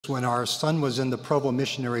When our son was in the Provo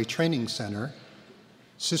Missionary Training Center,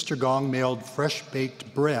 Sister Gong mailed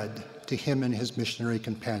fresh-baked bread to him and his missionary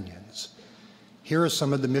companions. Here are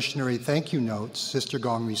some of the missionary thank you notes Sister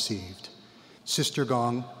Gong received. Sister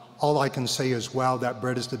Gong, all I can say is, wow, that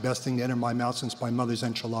bread is the best thing to enter my mouth since my mother's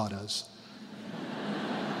enchiladas.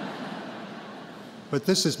 But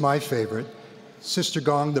this is my favorite. Sister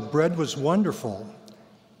Gong, the bread was wonderful.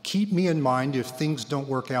 Keep me in mind if things don't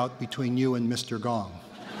work out between you and Mr. Gong.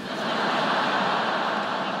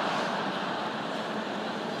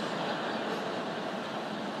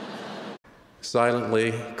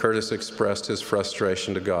 Silently, Curtis expressed his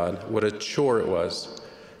frustration to God. What a chore it was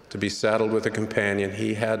to be saddled with a companion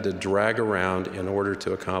he had to drag around in order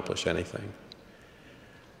to accomplish anything.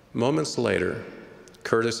 Moments later,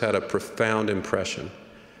 Curtis had a profound impression,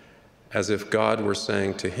 as if God were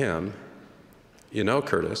saying to him, "You know,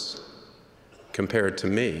 Curtis, compared to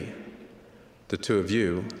me, the two of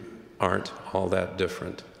you aren't all that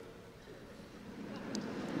different."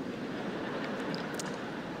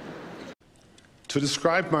 To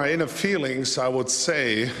describe my inner feelings, I would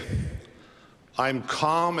say I'm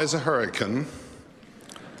calm as a hurricane,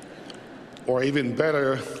 or even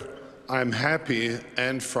better, I'm happy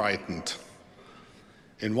and frightened.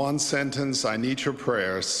 In one sentence, I need your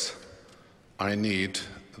prayers. I need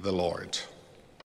the Lord.